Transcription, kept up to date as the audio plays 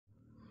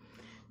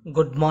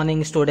Good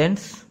morning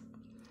students.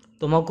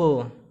 तुमको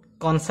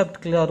concept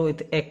clear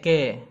with AK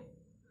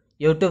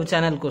YouTube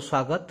channel को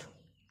स्वागत।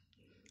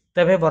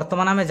 तेबे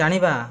वर्तमान आम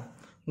जानिबा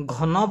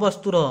घन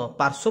वस्तुर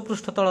पार्श्व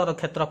पृष्ठतलर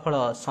क्षेत्रफल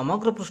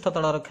समग्र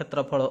पृष्ठतलर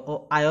क्षेत्रफल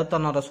और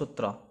आयतनर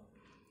सूत्र।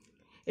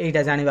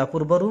 एटा जानिबा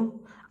पूर्वरु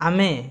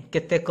आमे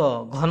केतेक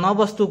घन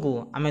वस्तु को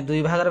आमे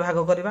दुई भाग रे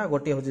भाग करिबा।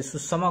 गोटे होची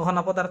सुषम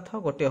घन पदार्थ,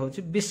 गोटे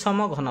होची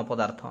विषम घन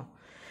पदार्थ।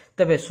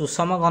 तेबे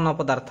सुषम घन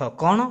पदार्थ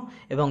कौन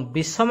एवं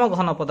विषम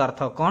घन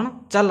पदार्थ कौन,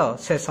 चलो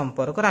से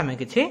संपर्क रे आमे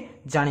किछि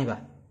जानिबा।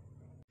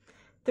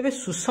 तेबे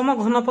सुषम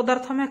घन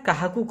पदार्थ आमे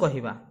काहाकू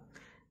कहिबा?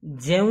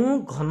 जेउ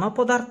घन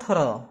पदार्थर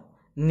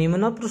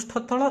निम्न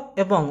पृष्ठतल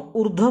एवं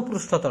ऊर्ध्व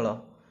पृष्ठतल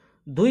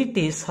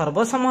दुईटी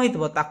सर्वसम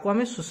होइतबो ताकू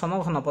आमे सुषम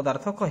घन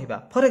पदार्थ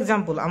कहिबा। फॉर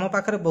एग्जांपल आम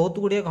पाखरे बहुत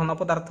गुड़िए घन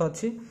पदार्थ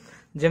अछि,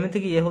 जेमिति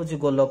कि ये होची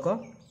गोलक,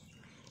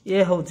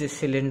 ये होची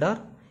सिलिंडर,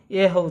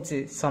 ये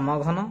होची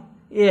समघन,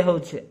 ये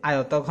होची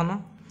आयतघन,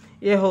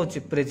 ये होची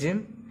प्रिज्म,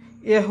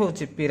 ये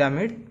होची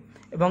पिरामिड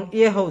एवं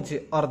ये होची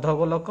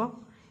अर्धगोलक,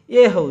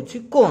 ये होची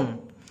कोन।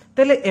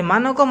 तेले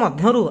एमानक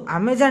मध्यरु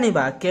आमे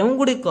जानिबा केउ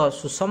गुड़िक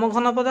सुषम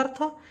घन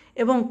पदार्थ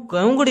एवं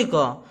केउ गुड़िक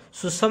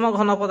सुषम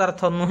घन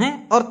पदार्थ नुहे,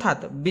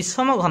 अर्थात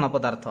विषम घन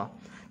पदार्थ।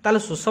 ताले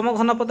सुषम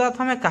घन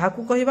पदार्थ आमे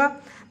काहाकू कहिबा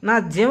ना,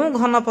 जेउ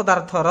घन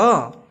पदार्थर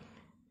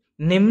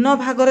निम्न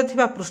भागरे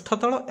थिबा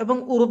पृष्ठतल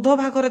एवं ऊर्ध्व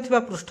भागरे थिबा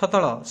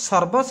पृष्ठतल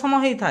सर्वसम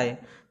होई थाए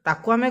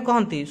ताकू आमे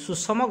कहंती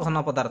सुषम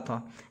घन पदार्थ।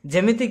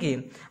 जेमिति कि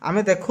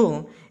आमे देखु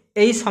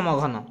एई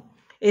समघन,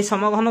 एई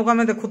समघन को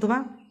आमे देखुथबा,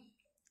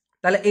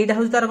 ताले एइटा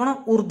होई तार कोन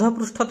ऊर्ध्व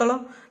पृष्ठतल।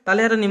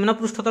 ताले यार निम्न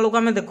पृष्ठतल को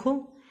आमे देखु,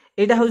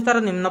 एइटा होई तार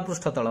निम्न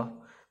पृष्ठतल।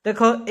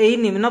 देखो एई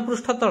निम्न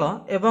पृष्ठतल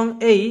एवं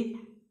एई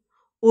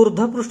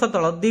ऊर्ध्व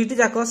पृष्ठतल दुईटी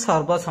जाक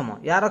सर्वसम।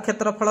 यार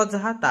क्षेत्रफल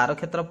जहा तार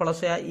क्षेत्रफल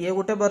सेया, ये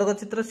गोटे वर्ग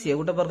चित्र सी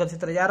गोटे वर्ग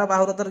चित्र, यार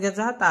बाहुर दैर्घ्य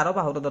जहा तार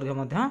बाहुर दैर्घ्य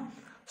मध्य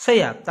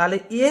सेया। ताले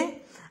ये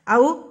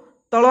आउ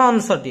तल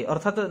अंशटी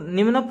अर्थात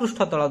निम्न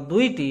पृष्ठतल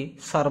दुईटी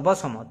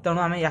सर्वसम, तेणु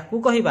आमे याकू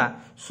कहिबा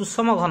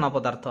सुषम घन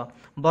पदार्थ।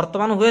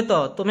 वर्तमान हुए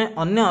तो तुमे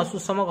अन्य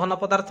सुषम घन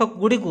पदार्थ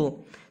गुड़िकू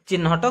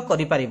चिन्हट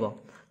करि पारिबो।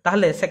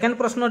 ताहले सेकेंड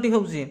प्रश्नटी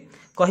होउची,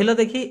 कहिलो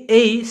देखि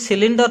एई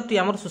सिलिंडर टी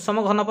हमर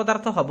सुषम घन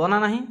पदार्थ हबो ना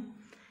नाही?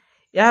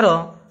 यार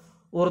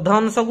ऊर्ध्व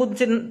अंश को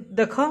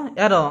देख,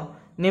 यार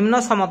निम्न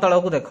समतल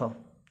को देख,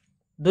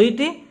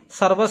 दुईटी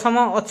सर्वसम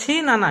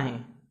अछि ना नाही?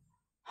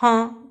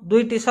 हाँ,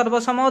 दुईटी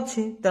सर्वसम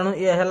अछि, तेणु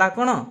ये हला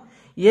कोन,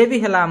 ये भी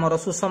हला हमर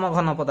सुषम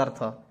घन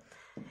पदार्थ।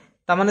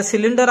 तामाने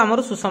सिलिंडर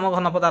हमर सुषम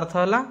घन पदार्थ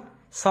हला,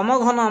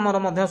 समघन हमर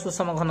मध्य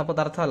सुषम घन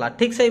पदार्थ हला।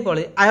 ठीक सही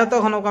पड़ी आयत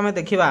घन को आमे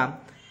देखिबा,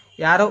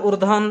 यार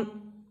ऊर्ध्व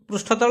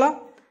पृष्ठतल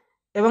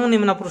एवं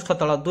निम्न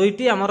पृष्ठतल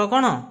दुईटी हमर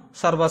कोन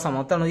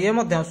सर्वसम, तेणु ये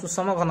मध्य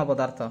सुषम घन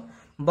पदार्थ।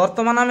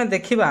 वर्तमान आमे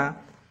देखिबा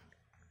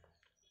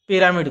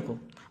पिरामिड को।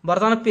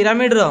 वर्तमान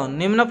पिरामिड रो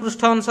निम्न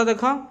पृष्ठ अंश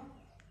देख,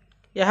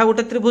 यह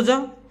गोटे त्रिभुज,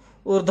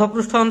 ऊर्ध्व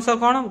पृष्ठ अंश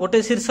कोन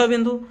गोटे शीर्ष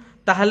बिंदु।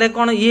 ताहले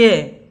कोन ये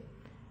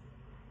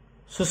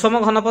सुषम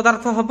घन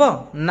पदार्थ हबो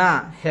ना,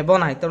 हेबो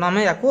नाही, तेणु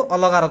आमे याकू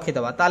अलगा रखि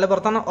देबा। ताले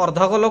वर्तमान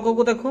अर्धगोलक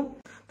को देखु,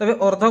 तबे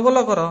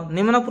अर्धगोलकर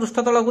निम्न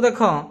पृष्ठतल को देख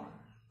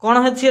कोन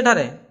हेछि,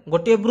 एठारे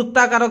गोटे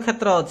वृत्ताकार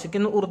क्षेत्र अछि,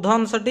 किंतु ऊर्ध्व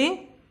अंशटी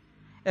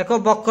एक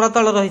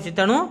वक्रतल रहिछि,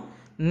 तेणु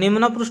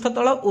निम्न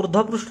पृष्ठतल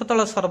ऊर्ध्व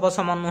पृष्ठतल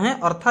सर्वसम नुहे,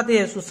 अर्थात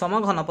ये सुषम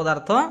घन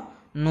पदार्थ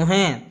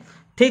नुहे।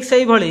 ठीक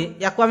सही भली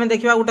याकू आमे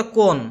देखिबा गोटे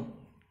कोन,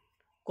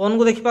 कोन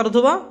को देखि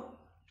पारुथबो,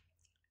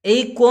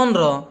 एई कोन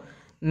रो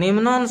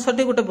निम्न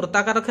अंशटी गोटे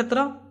वृत्ताकार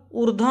क्षेत्र,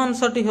 ऊर्ध्व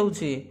अंशटी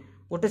होउछि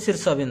गोटे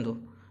शीर्ष बिंदु।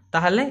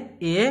 ताहले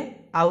ये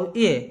आउ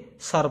ये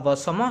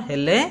सर्वसम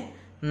हेले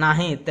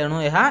नाही,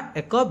 तेणु यह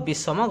एक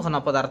विषम घन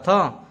पदार्थ।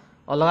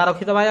 अलगा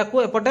रखिदबा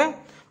याकू एपटे।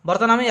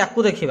 वर्तमान आमे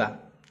याकू देखिबा,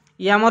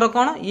 ये हमर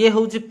कोन, ये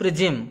होउछि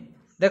प्रिज्म।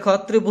 देखो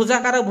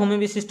त्रिभुजाकार भूमि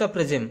विशिष्ट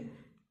प्रिज्म,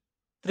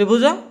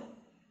 त्रिभुज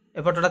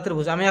एपटटा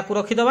त्रिभुज, आमे याकू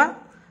रखिदबा।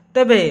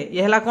 तेबे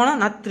ये हला कोन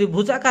ना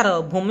त्रिभुजाकार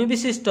भूमि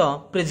विशिष्ट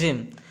प्रिज्म।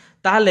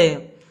 ताहले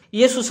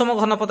ये सुषम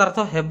घन पदार्थ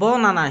हेबो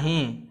ना नाही,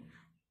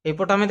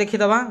 एपट आमे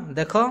देखिदबा।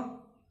 देखो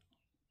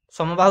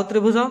समबाहु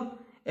त्रिभुज,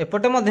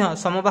 एपटे मध्य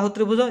समबाहु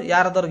त्रिभुज,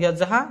 यार दैर्घ्य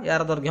जहा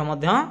यार दैर्घ्य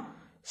मध्य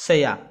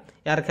सेया,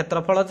 यार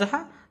क्षेत्रफल जहा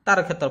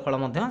तार क्षेत्रफल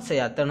मध्य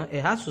सेया, तेणु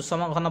यह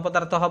सुषम घन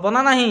पदार्थ हबो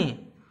ना नाही?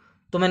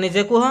 तुमे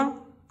निजे कुह,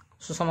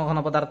 सुषम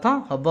घन पदार्थ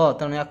हबो,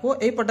 तेणु याकू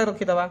एई पटे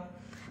रखिदबा।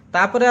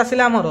 तापरे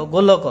आसिला हमर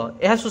गोलक,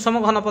 यह सुषम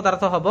घन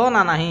पदार्थ हबो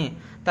ना नाही?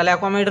 ताले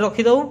याकू आमे एठी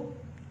रखि दउ।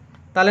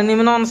 ताले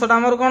निम्न अंशटा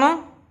हमर कोन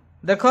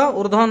देख,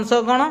 ऊर्ध्व अंश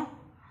कोन,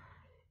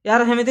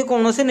 यार हेमिति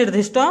कोनोसी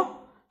निर्दिष्ट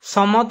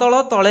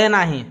समतल तळे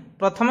नाही।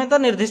 प्रथमे तो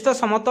निर्दिष्ट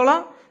समतल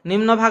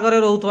निम्न भागरे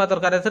रहुथबा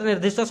दरकार, एथरे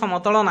निर्दिष्ट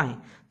समतल नाही,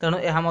 तेणु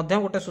एहा मध्य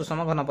गोटे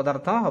सुषम घन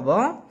पदार्थ हबो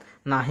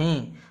नाही।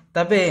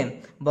 तबे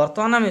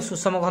वर्तमान आमे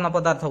सुषम घन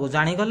पदार्थ को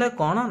जानि गले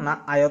कोन ना,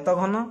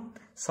 आयतघन,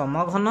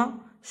 समघन,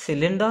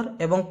 सिलिंडर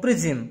एवं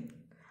प्रिज्म।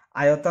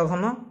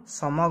 आयतघन,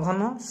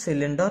 समघन,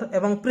 सिलिंडर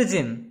एवं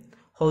प्रिज्म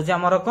होउछि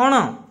हमर कोन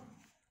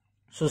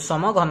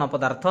सुषम घन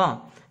पदार्थ।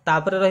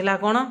 तापरे रहिला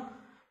कोन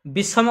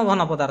विषम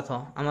घन पदार्थ,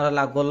 हमर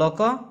ला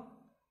गोलक,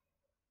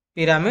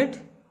 पिरामिड,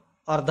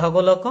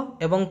 अर्धगोलक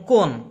एवं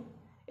कोन,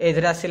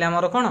 एथिरे आसिले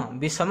हमर कोन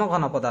विषम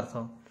घन पदार्थ।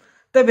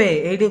 तेबे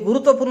एठी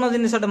गुरुत्वपूर्ण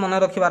जिनिसटे मन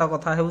रखिबार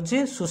कथा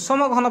हेउची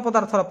सुषम घन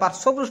पदार्थर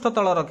पार्श्वपृष्ठ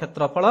तलर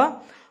क्षेत्रफल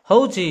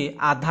होउची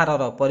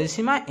आधारर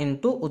परिसीमा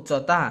इनटू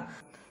उच्चता।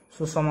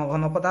 सुषम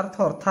घन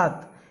पदार्थ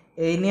अर्थात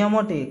एई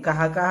नियमटी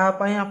कहा कहा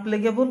पई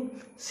एप्लीकेबल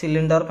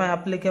सिलिंडर पई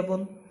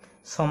एप्लीकेबल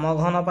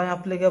समघन पई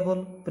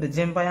एप्लीकेबल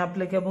प्रिज्म पई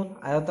एप्लीकेबल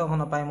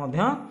आयतघन पई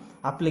मध्य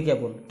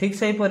एप्लीकेबल। ठीक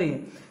सही परी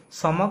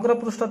समग्र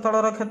पृष्ठ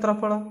तलर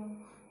क्षेत्रफल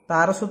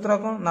तार सूत्र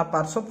कोन ना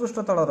पार्श्वपृष्ठ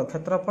तलर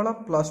क्षेत्रफल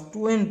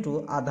 +2 इनटू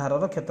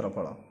आधारर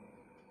क्षेत्रफल।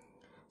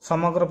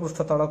 समग्र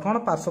पृष्ठ तल कोन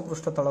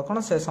पार्श्वपृष्ठ तल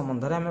कोन से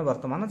संबंध रे हमें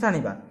वर्तमान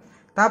जानिबा।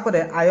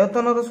 तापरे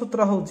आयतनर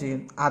सूत्र होउची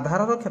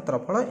आधारर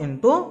क्षेत्रफल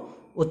इनटू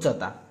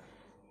उच्चता।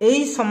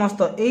 एई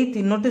समस्त एई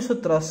तीनोटी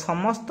सूत्र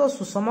समस्त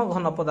सुषम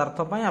घन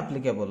पदार्थ पई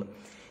एप्लीकेबल।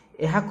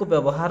 एहाकु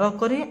व्यवहार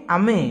करी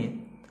आमे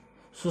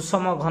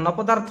सुषम घन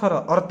पदार्थर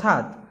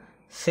अर्थात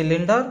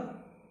सिलिंडर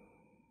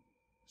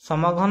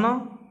समघन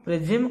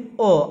प्रिज्म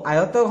और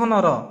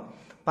आयतघनर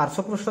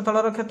पार्श्वपृष्ठ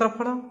तलर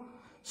क्षेत्रफल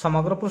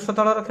समग्र पृष्ठ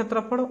तलर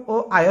क्षेत्रफल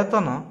और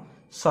आयतन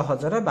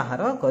सहजरे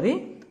बाहर करि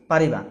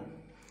पारिबा।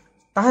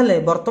 ताहले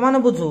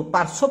वर्तमान बुझु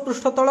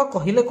पार्श्वपृष्ठ तल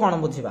कहिले कोन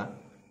बुझिबा।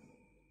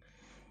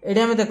 एडी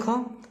हमें देखो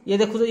ये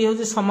देखु ये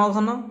होची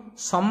समघन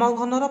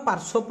समघनर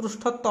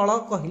पार्श्वपृष्ठ तल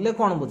कहिले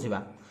कोन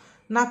बुझिबा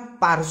ना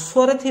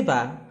पार्श्व रे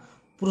थिबा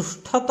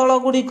पृष्ठ तल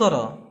गुड़िकर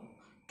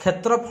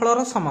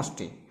क्षेत्रफलर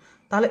समष्टि।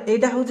 ताले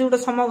एटा होची गोटे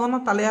समघन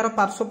ताले यार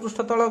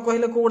पार्श्वपृष्ठ तल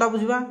कहिले कोडा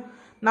बुझिबा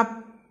ना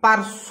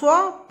पार्श्व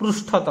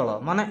पृष्ठ तल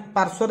माने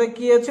पार्श्व रे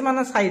की अछि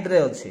माने साइड रे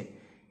अछि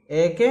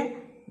 1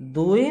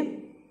 2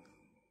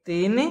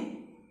 3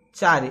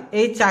 4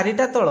 ए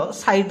चारिटा तल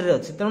साइड रे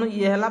अछि तेणु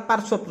ये हला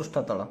पार्श्वपृष्ठ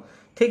तल।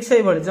 ठीक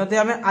से भली जदि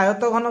आमे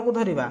आयत घन को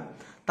धरिबा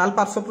ताल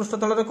पार्श्वपृष्ठ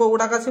तल रे को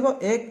गुडाक आसीबो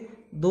 1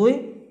 2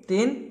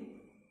 3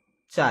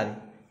 4।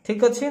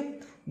 ठीक अछि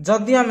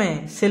जदि आमे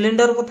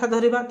सिलिंडर कथा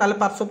धरिबा ताल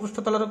पार्श्वपृष्ठ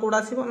तल रे कोडा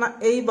आसीबो ना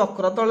एई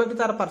वक्र तलटी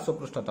तार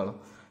पार्श्वपृष्ठ तल।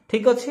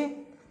 ठीक अछि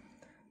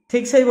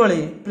ठीक से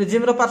भली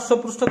प्रिज्म रो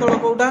पार्श्वपृष्ठ तल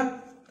कोडा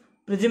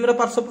प्रिज्म रो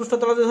पार्श्वपृष्ठ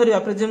तल जे धरिबा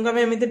प्रिज्म का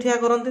आमे एमिति ठिया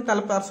करंती ताल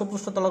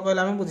पार्श्वपृष्ठ तल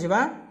कहले आमे बुझिबा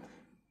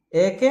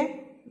 1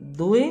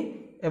 2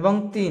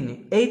 एवं 3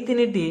 एई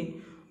तीनिटी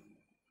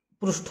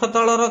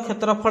पृष्ठतलर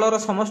क्षेत्रफलर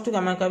समष्टि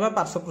आम कह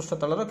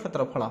पार्श्वपृष्ठतलर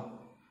क्षेत्रफल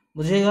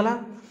बुझीगला।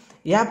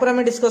 या पर आम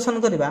डिस्कसन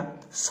करवा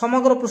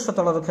समग्र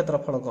पृष्ठतलर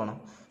क्षेत्रफल कौन।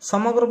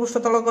 समग्र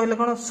पृष्ठतल कहले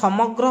कौन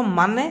समग्र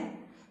माने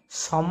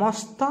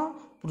समस्त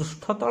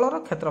पृष्ठतलर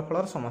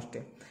क्षेत्रफलर समष्टि।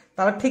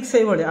 तार ठीक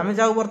से भाई आम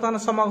जाऊ बर्तमान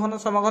समघन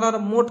समघन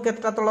मोट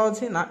केतटा तल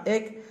अच्छी ना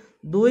 1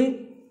 2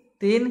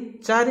 3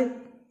 4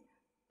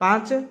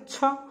 5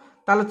 6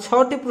 ताले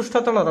 6टी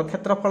पृष्ठतलर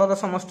क्षेत्रफलर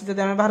समष्टि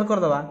जदि आम बाहर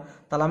करदबा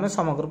ताले आम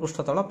समग्र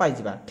पृष्ठतल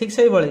पाइजिबा। ठीक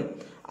से भाई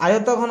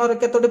आयत घन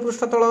केतोटी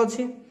पृष्ठतल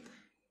अच्छी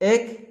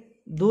 1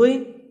 2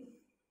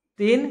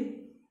 3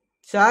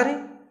 4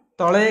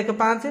 तले 1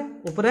 5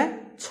 उपरे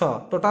 6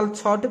 टोटाल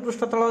 6टी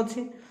पृष्ठतल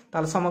अच्छी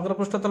ताले समग्र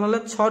पृष्ठतल ले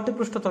 6टी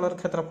पृष्ठतलर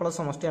क्षेत्रफल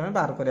समष्टि आम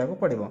बाहर करिया को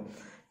पड़िबो।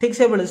 ठीक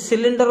से भाई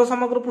सिलिंडर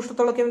समग्र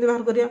पृष्ठतल केमि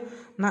बाहर करिया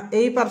ना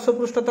एई पार्श्व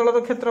पृष्ठतलर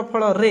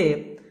क्षेत्रफल रे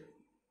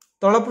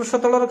तल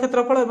पृष्ठतलर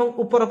क्षेत्रफल एवं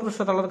उपर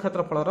पृष्ठतलर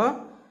क्षेत्रफलर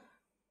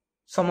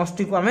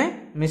समष्टि को आमे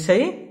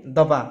मिसई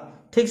दबा।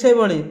 ठीक से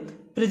भाई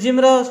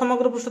प्रिज्म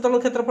समग्र पृष्ठतल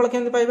क्षेत्रफल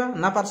केमि पाइबा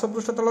ना पार्श्व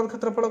पृष्ठतलर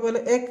क्षेत्रफल कहले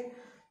 1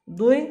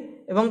 2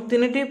 एवं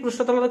 3टी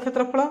पृष्ठतलर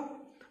क्षेत्रफल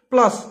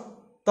प्लस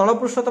तल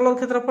पृष्ठतलर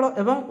क्षेत्रफल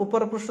एवं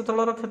उपर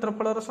पृष्ठतलर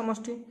क्षेत्रफलर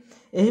समष्टि।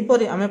 एही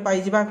परि आमे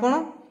पाइजिबा कोन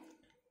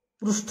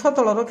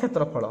पृष्ठतलर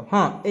क्षेत्रफल।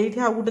 हां एठी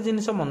आ गुटे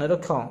जिनिस मन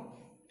रख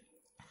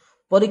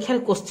परीक्षा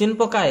क्वेश्चन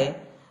पकाए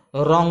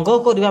रंग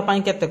करबा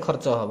पई केते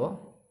खर्च हबो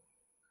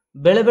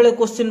बेले बेले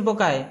क्वेश्चन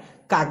पकाए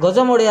कागज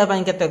मोड़िया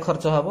पई केते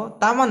खर्च हबो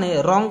ता माने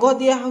रंग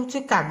दिया होउची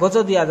कागज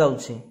दिया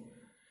जाउची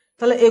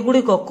तले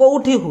एगुडी को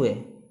कोउठी हुए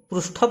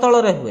पृष्ठतल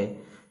रे हुए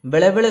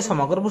बेले बेले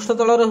समग्र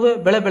पृष्ठतल रे हुए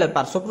बेले बेले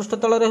पार्श्व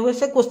पृष्ठतल रे हुए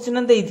से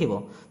क्वेश्चन देइथिबो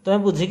तमे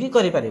बुझी की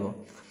करि परिबो।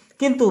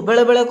 किंतु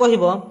बेले बेले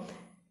कहिबो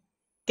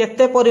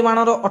केते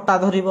परिमाणर अटा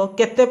धरिबो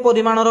केते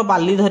परिमाणर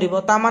बाली धरिबो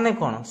ता माने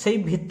कोन सेई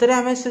भितरे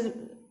हमें से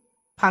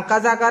फांका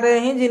जगार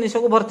ही जिनिस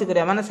को भर्ती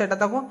करिया माने सेटा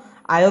ताको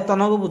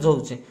आयतन को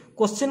बुझाउचे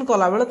क्वेश्चन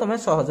कला बेले तमे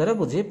सहजरे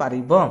बुझी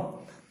पारिबो।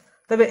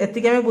 तबे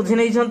एतिके हमें बुझी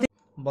नै छंती।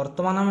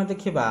 वर्तमान हमें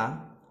देखिबा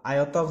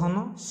आयत घन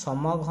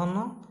समघन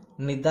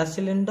निदा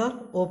सिलिंडर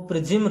और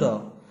प्रिज्म रो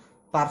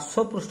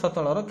पार्श्व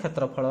पृष्ठतलर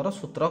क्षेत्रफलर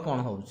सूत्र कोन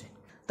होउचे।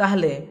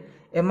 ताहले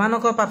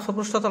एमानक पार्श्व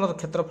पृष्ठतलर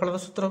क्षेत्रफलर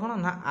सूत्र कोन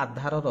ना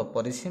आधारर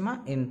परिसीमा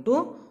इनटू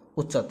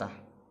उच्चता।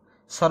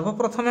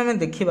 सर्वप्रथम हमें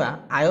देखिबा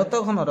आयत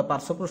घनर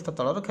पार्श्व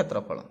पृष्ठतलर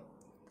क्षेत्रफल।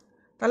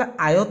 ताले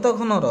आयत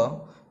घनर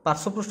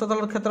पार्श्व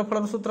पृष्ठतलर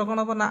क्षेत्रफलर सूत्र कोन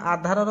हो ना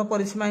आधारर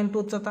परिसीमा इनटू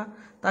उच्चता।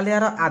 ताले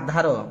यार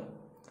आधार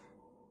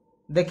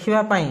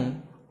देखिबा पई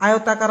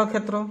आयताकार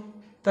क्षेत्र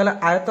ताले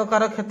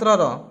आयताकार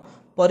क्षेत्रर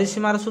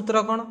परिसीमार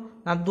सूत्र कोन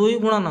ना 2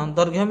 गुणन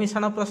दैर्घ्य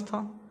मिश्रण प्रस्थ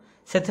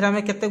सेथिरा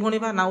में केते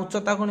गुणिबा ना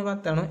उच्चता गुणिबा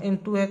तेणु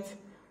इनटू h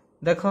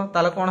देखो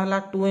ताले कोन हला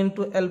 2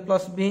 * l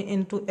 + b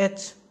 *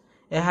 h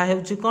एहा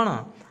हेउची कोन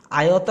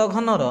आयत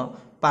घनर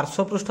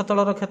पार्श्व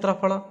पृष्ठतलर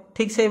क्षेत्रफल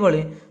ठीक से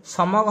भली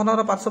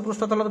समघनर पार्श्व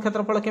पृष्ठतलर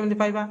क्षेत्रफल केमिति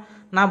पाइबा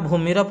ना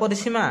भूमिर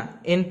परिसीमा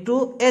इनटू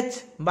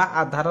एच बा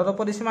आधारर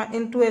परिसीमा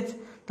इनटू एच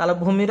ताले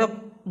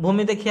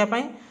भूमि देखिया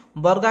पई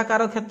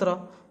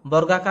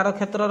वर्गाकार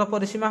क्षेत्रर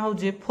परिसीमा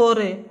होउची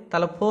 4a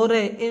ताले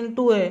 4a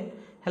इनटू a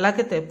हला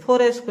केते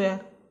 4a स्क्वायर।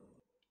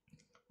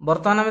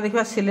 वर्तमान आम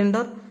देखा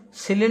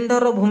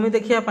सिलिंडर भूमि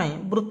देखिया पई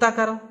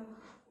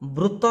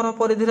वृत्तर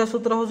परिधिर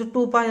सूत्र हूँ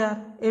 2πr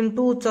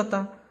इंटू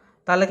उच्चता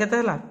ताले केते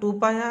हला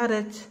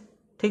 2πrh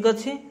ठीक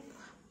अच्छी।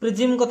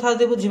 प्रिजिम कथा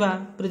जदि बुझिबा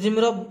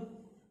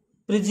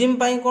प्रिजिम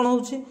पाई कोन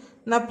होउची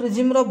ना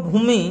प्रिजिम रो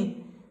भूमि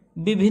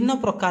विभिन्न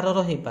प्रकार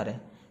रो हेई पारे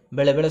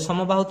बेले बेले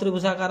समबाहु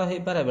त्रिभुजाकार हेई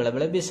पारे बेले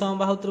बेले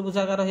विषमबाहु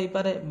त्रिभुजाकार हेई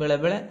पारे बेले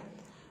बेले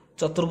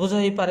चतुर्भुज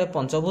हेई पारे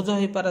पंचभुज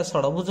हेई पारे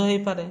षडभुज हेई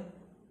पारे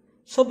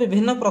सब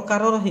विभिन्न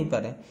प्रकार हेई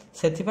पारे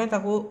सेथिपई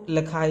ताकू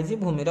लेखा आइजी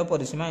भूमिर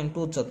परिसीमा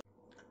इनटू उच्चता।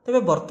 तेबे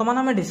वर्तमान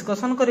आम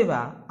डिस्कसन करिबा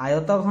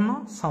आयतघन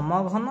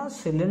समघन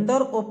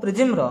सिलिंडर और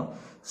प्रिजिम रो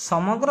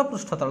समग्र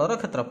पृष्ठतलर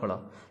क्षेत्रफल।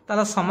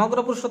 ताले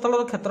समग्र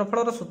पृष्ठतलर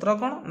क्षेत्रफल सूत्र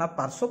कोन ना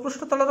पार्श्व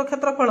पृष्ठतलर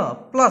क्षेत्रफल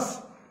प्लस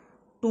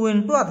 2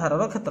 इंटू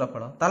आधारर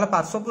क्षेत्रफल। ताले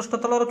पार्श्व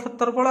पृष्ठतलर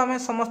क्षेत्रफल आम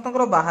समस्त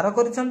बाहर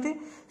करिसंती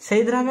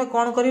सेइधर आम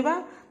कोन करिबा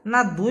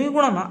ना 2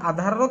 गुणन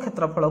आधारर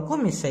क्षेत्रफल को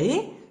मिसेई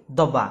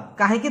दबा।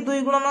 काहे कि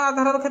 2 गुणन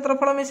आधारर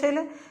क्षेत्रफल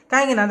मिसेइले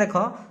काहे ना देख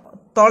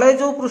तळे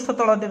जो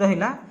पृष्ठतलटी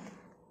रहिला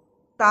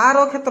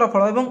तार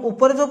क्षेत्रफल एवं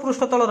ऊपर जो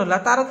पृष्ठतल रहा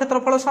तार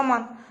क्षेत्रफल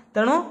सामान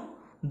तेणु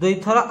दुई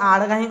थर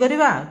आड़ कहीं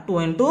करवा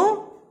 2 इंटू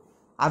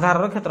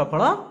आधार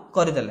क्षेत्रफल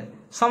करदेले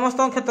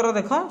समस्त क्षेत्र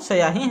देख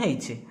से ही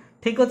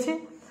ठीक अच्छे।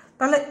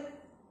 ताले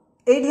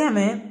ये आम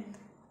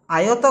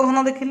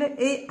आयतघन देखिले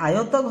ये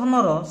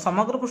आयतघनर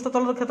समग्र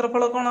पृष्ठतल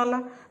क्षेत्रफल कौन है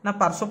ना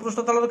पार्श्व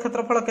पृष्ठतल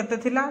क्षेत्रफल केते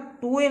थिला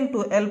 2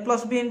 into L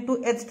plus B into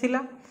H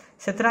थिला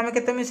से आम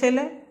केते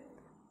मिसेले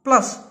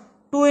प्लस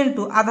 2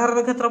 इंटू आधार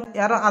क्षेत्र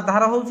यार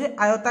आधार हूँ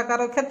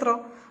आयताकार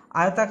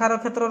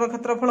क्षेत्र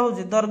क्षेत्रफल हूँ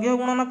दैर्घ्य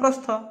गुणन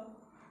प्रस्थ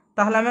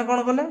ताहले आम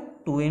कौन कले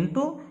 2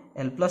 into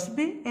L plus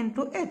B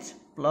into H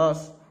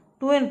plus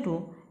 2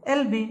 into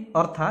L B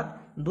अर्थात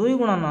 2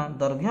 गुणन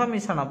दैर्घ्य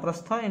मिश्रण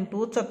प्रस्थ इंटू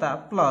उच्चता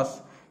प्लस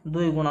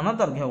 2 गुणन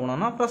दैर्घ्य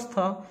गुणन प्रस्थ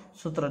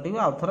सूत्रटी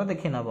आउथर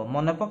देखि नब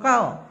मने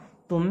पकाओ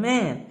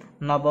तुम्हें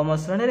नवम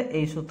श्रेणी रे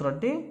एई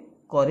सूत्रटी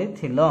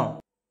करिथिलो।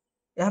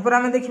 यापर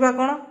आम देखा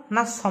कौन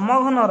ना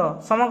समघनर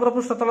समग्र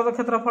पृष्ठतलर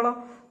क्षेत्रफल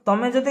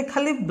तमें जदि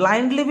खाली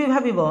ब्लाइंडली भी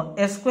भाव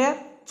ए स्क्वायर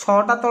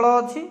 6टा तल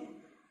अच्छी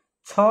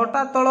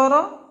 6टा तलर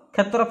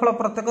क्षेत्रफल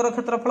प्रत्येक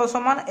क्षेत्रफल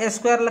सामान ए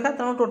स्क्वायर लेखा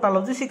तेणु टोटाल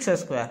हूँ 6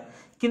 स्क्वायर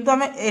किंतु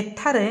आम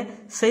एठारे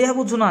से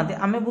बुझुना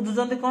आम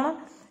बुझुं कौन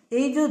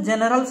ये जो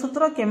जेनेराल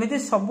सूत्र केमिति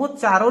सबू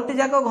 4टी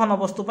जाक घन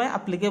वस्तु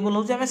आप्लिकेबल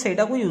होउछि आम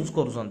सेटा को यूज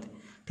करूछंती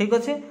ठीक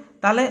अच्छे।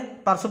 ताले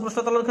पार्श्व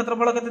पृष्ठतलर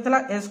क्षेत्रफल केते थिला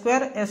ए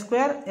स्क्वायर ए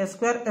स्क्वायर ए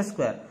स्क्वायर ए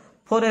स्क्वायर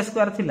 4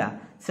 स्क्वायर थिला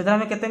से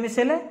आम केते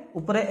मिसेले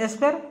ऊपर ए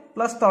स्क्वायर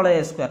प्लस तले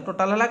ए स्क्वायर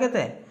टोटाल हला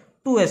केते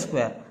 2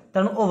 स्क्वायर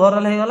तेणु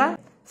ओवरऑल हे गला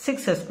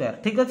 6 स्क्वायर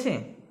ठीक अच्छे।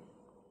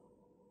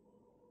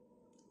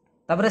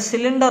 तापर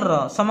सिलिंडर रो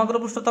समग्र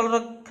पृष्ठतलर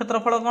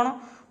क्षेत्रफल कोन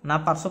ना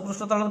पार्श्व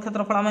पृष्ठतलर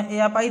क्षेत्रफल आम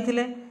या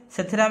पाइथिले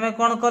सेथिरे आम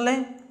कोन कले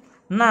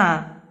ना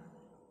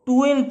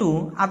 2 इंटू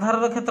आधार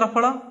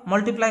क्षेत्रफल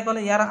मल्टीप्लाई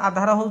कले यार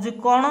आधार होउछि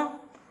कोन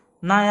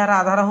ना यार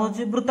आधार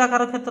होउछि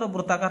वृत्ताकार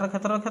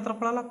क्षेत्र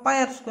क्षेत्रफल हला पाई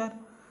आर स्क्वायर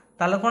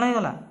ताले कौन हो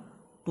गला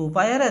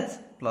 2πrh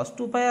plus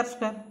 2πr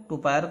square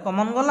 2πr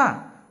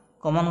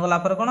कमन गला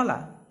पर कौन है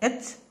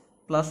h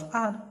प्लस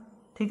r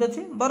ठीक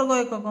अच्छे वर्ग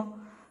एकक।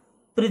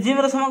 प्रिजिम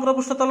समग्र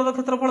पृष्ठतलर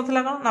क्षेत्रफल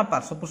थिला कौन ना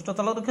पार्श्व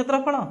पृष्ठतलर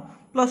क्षेत्रफल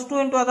प्लस 2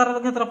 इंटू आधार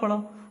क्षेत्रफल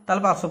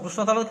ताले पार्श्व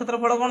पृष्ठतलर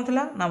क्षेत्रफल कौन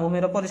थिला ना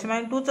भूमिर परिसीमा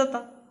इंटू उच्चता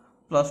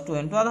प्लस 2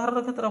 इंटू आधार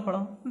क्षेत्रफल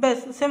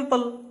बेस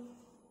सिंपल।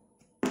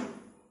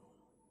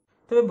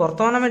 तेबे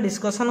वर्तमान आम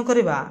डिस्कसन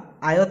करिबा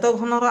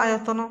आयतघनर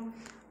आयतन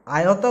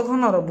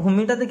आयतघनर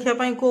भूमिटा देखिया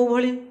पई को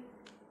भली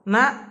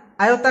ना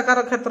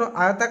आयताकार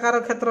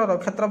क्षेत्र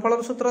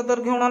क्षेत्रफल सूत्र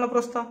दैर्घ्य गुणन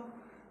प्रस्थ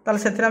ताले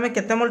सेथिरे आमे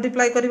केते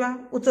मल्टीप्लाई करिबा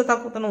उच्चता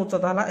को तेनु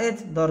उच्चता हला h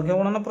दैर्घ्य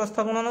गुणन प्रस्थ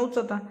गुणन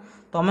उच्चता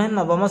तमे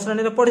नवम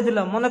श्रेणी रे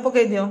पढिथिलो मने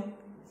पकई दियो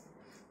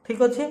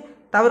ठीक अछि।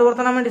 तापर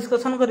वर्तमान आमे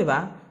डिस्कसन करिबा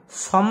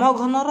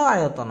समघनर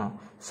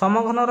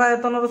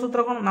आयतनर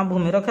सूत्र कोन ना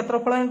भूमिर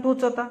क्षेत्रफल इंटू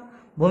उच्चता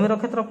भूमिर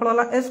क्षेत्रफल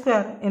हला a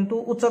स्क्वायर इंटू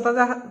उच्चता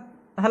जा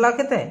हला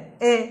केते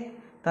a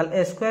ताल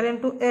ए square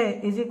into A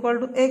is equal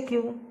to A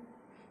Q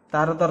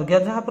तार दैर्घ्य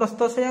जहाँ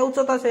प्रस्थ से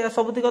उच्चता से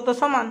सबुतिक तो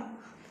सामान।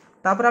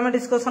 तापर आम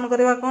डिस्कसन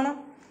करवा कौन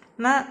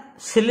ना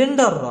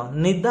सिलिंडर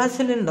निदा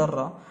सिलिंडर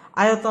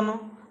आयतन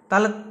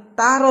ताले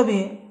तार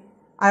भी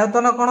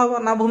आयतन कौन हम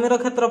ना भूमिर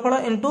क्षेत्रफल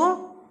इंटू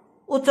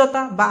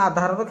उच्चता बा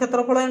आधार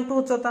क्षेत्रफल इंटू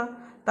उच्चता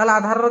ताले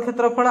आधार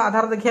क्षेत्रफल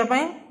आधार देखिया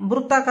पई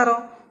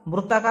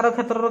वृत्ताकार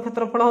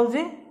क्षेत्रफल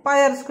होउची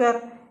पाई आर स्क्वायर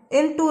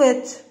इंटू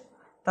एच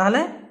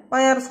ताले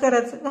पाई आर स्क्वायर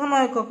एच घन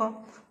एकक।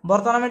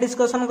 वर्तमान में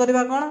डिस्कसन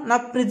करवा कौन ना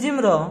प्रिजिम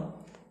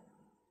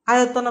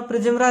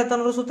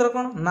आयतन सूत्र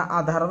कौन ना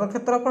आधार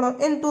क्षेत्रफल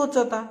इंटू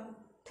उच्चता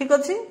ठीक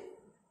अच्छे।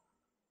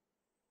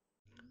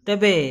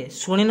 तेबे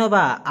शुणी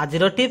नबा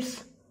आजिर टिप्स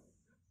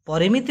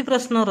परिमिति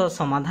प्रश्नर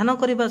समाधान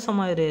करने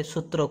समय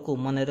सूत्र को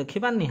मन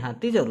रखा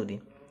निहाती जरूरी।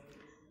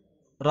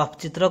 रफ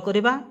चित्र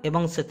करवा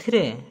एवं से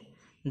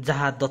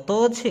जहाँ दत्त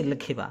अच्छे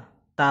लिखा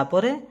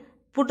तापर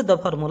put the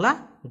formula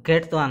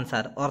get the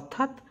answer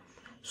अर्थात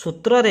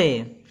सूत्र रे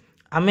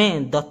आमे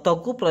दत्त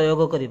को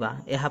प्रयोग करवा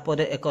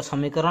यापर एक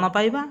समीकरण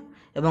पाइबा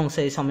एवं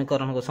से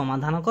समीकरण को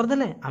समाधान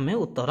करदेले आमे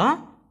उत्तर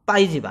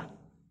पाइजिबा।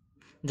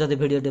 जदि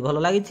वीडियो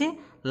भल लगी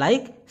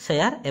लाइक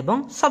शेयर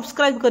एवं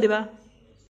सब्सक्राइब करवा।